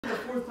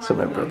So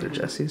my brother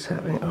Jesse's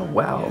having a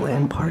WoW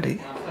LAN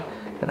party,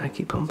 and I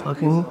keep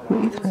unplugging the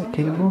Ethernet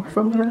cable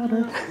from the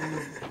router.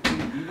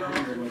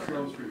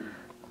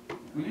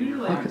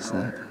 What is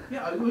that?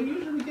 Yeah, well,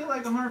 usually we get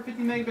like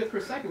 150 megabits per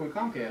second with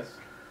Comcast.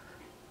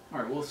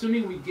 Alright, well,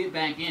 assuming we get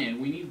back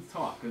in, we need to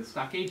talk, because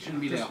stockade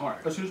shouldn't be that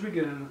hard. As soon as we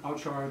get in, I'll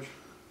charge.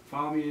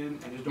 Follow me in, and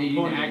just don't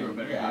pull aggro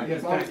better. Yeah,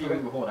 yes, thank you.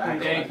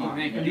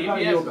 Thank you. You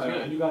gotta heal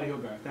better. You gotta heal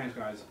better. Thanks,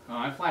 guys.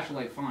 I flash a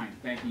light fine.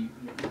 Thank you.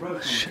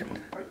 Shit.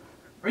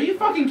 Are you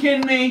fucking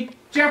kidding me?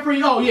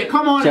 Jeffrey, oh yeah,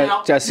 come on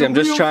out. Jesse, I'm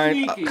just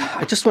trying.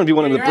 I just want to be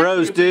one of the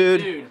bros,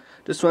 dude.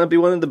 Just want to be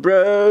one of the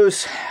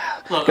bros.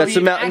 Look, got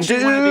some Mountain Dew.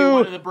 You want to be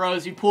one of the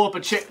bros, you pull up a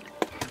chick.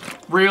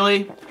 Really?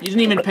 You didn't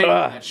even pay for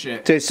that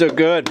shit. Tastes so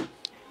good.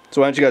 So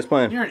why aren't you guys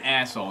playing? You're an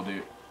asshole, dude.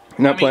 You're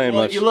not playing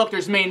much. You look,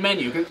 there's main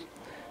menu.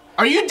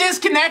 Are you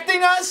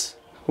disconnecting us?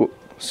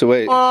 So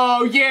wait.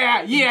 Oh,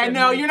 yeah,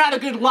 no, you're not a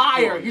good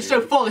liar. You're so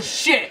full of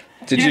shit.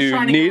 Did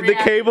you need the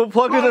cable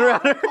plugged in the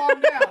router?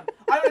 Calm down.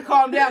 I'm gonna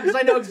calm down because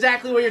I know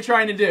exactly what you're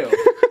trying to do.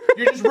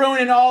 You're just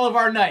ruining all of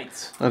our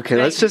nights. Okay,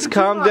 let's just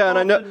calm down.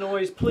 I know.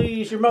 Noise,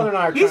 please. Your mother and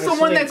I are He's the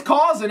one that's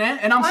causing it,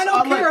 and I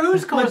don't care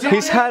who's causing it.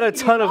 He's had a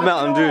ton of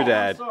Mountain Dew,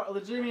 Dad.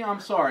 Legitimately, I'm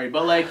sorry,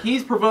 but like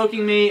he's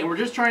provoking me, and we're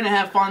just trying to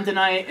have fun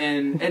tonight,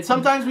 and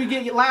sometimes we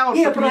get loud.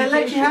 Yeah, but I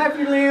let you have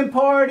your LAN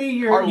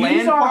party. Our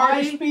LAN party.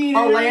 High-speed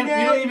Our LAN.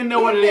 You don't even know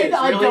what it is.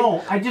 I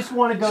don't. I just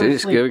want to go to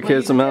sleep. Give a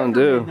kid some Mountain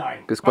Dew.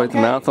 Just bite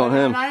the mouth on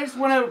him. And I just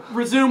want to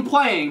resume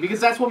playing because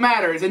that's what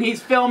matters, and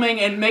he's filming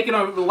and making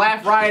a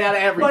laugh riot out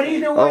of everything. But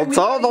either way, it's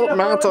all the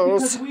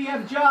Mentos. We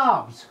have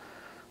jobs.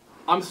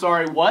 I'm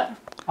sorry, what?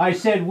 I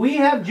said we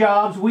have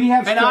jobs, we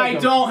have And I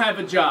don't have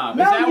a job.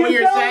 No, is that what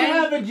you're saying? You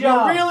don't have a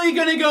job. You're really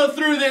going to go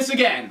through this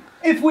again?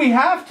 If we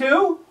have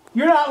to.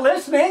 You're not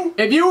listening.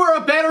 If you were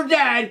a better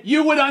dad,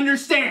 you would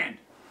understand.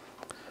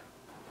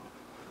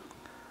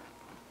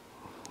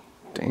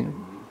 Damn.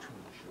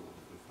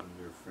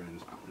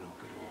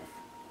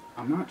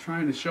 I'm not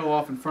trying to show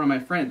off in front of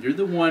my friends. You're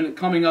the one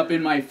coming up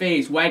in my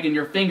face, wagging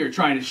your finger,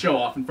 trying to show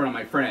off in front of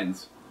my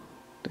friends.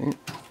 Damn.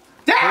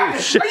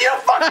 Dad! Oh, are you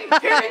fucking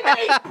kidding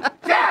me?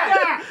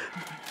 Dad!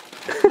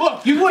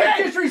 Look, you wouldn't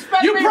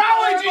disrespect me. You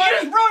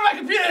just ruined my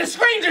computer. The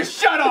screen just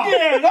shut off.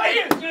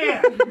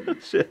 Yeah.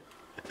 Shit.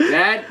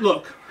 Dad,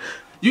 look.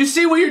 You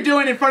see what you're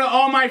doing in front of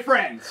all my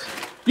friends.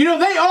 You know,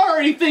 they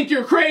already think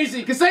you're crazy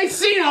because they've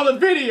seen all the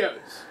videos.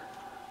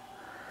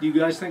 You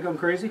guys think I'm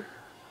crazy?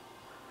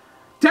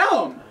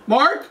 Tell him,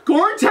 Mark,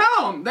 Gorn,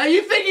 tell him that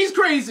you think he's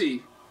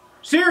crazy.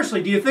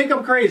 Seriously, do you think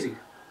I'm crazy?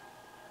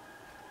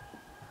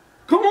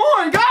 Come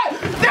on, God!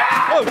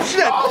 Dad! Oh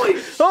shit!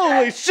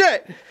 Holy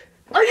shit!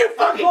 Are you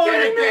fucking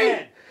kidding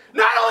me?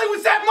 Not only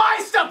was that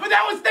my stuff, but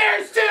that was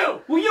theirs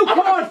too! Well, you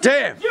caused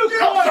Damn! You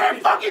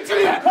can't fucking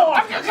do that!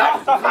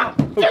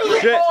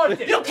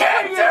 You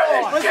can't do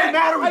this! What's the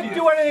matter with you? I can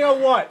do anything I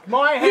want.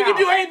 My house. You can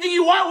do anything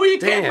you want, well you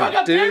can't fuck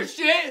up their dude.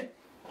 shit!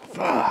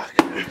 Fuck.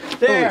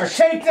 There,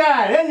 take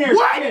that! In there,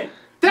 What? shit!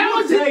 That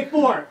was take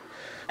for it!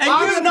 And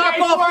you knock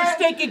off the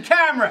stinking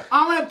camera!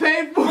 I'm gonna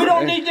pay for it! We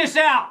don't need this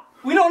out!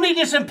 We don't need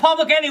this in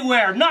public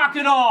anywhere! Knock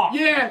it off!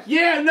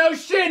 Yeah, no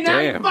shit! Now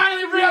you're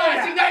finally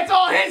realizing that's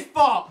all his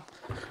fault!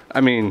 I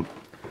mean,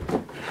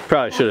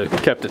 probably should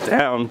have kept it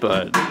down,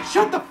 but...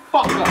 Shut the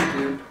fuck up,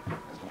 dude.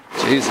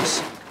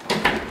 Jesus.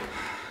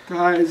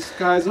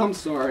 Guys, I'm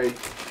sorry.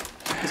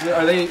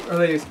 Are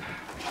they...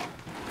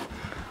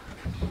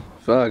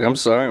 Fuck, I'm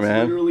sorry,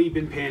 man. Literally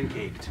been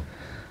pancaked.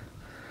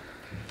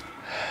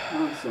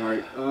 I'm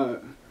sorry.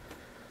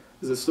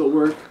 Does it still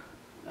work?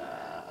 Yeah,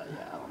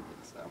 I don't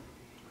think so.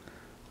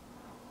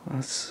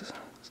 That's...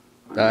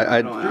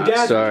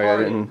 sorry, I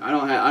didn't... I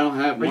don't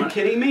have money. Are you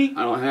kidding me?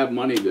 I don't have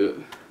money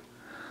to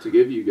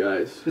give you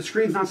guys. The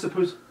screen's not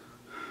supposed...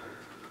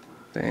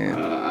 Damn.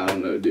 I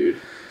don't know,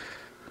 dude.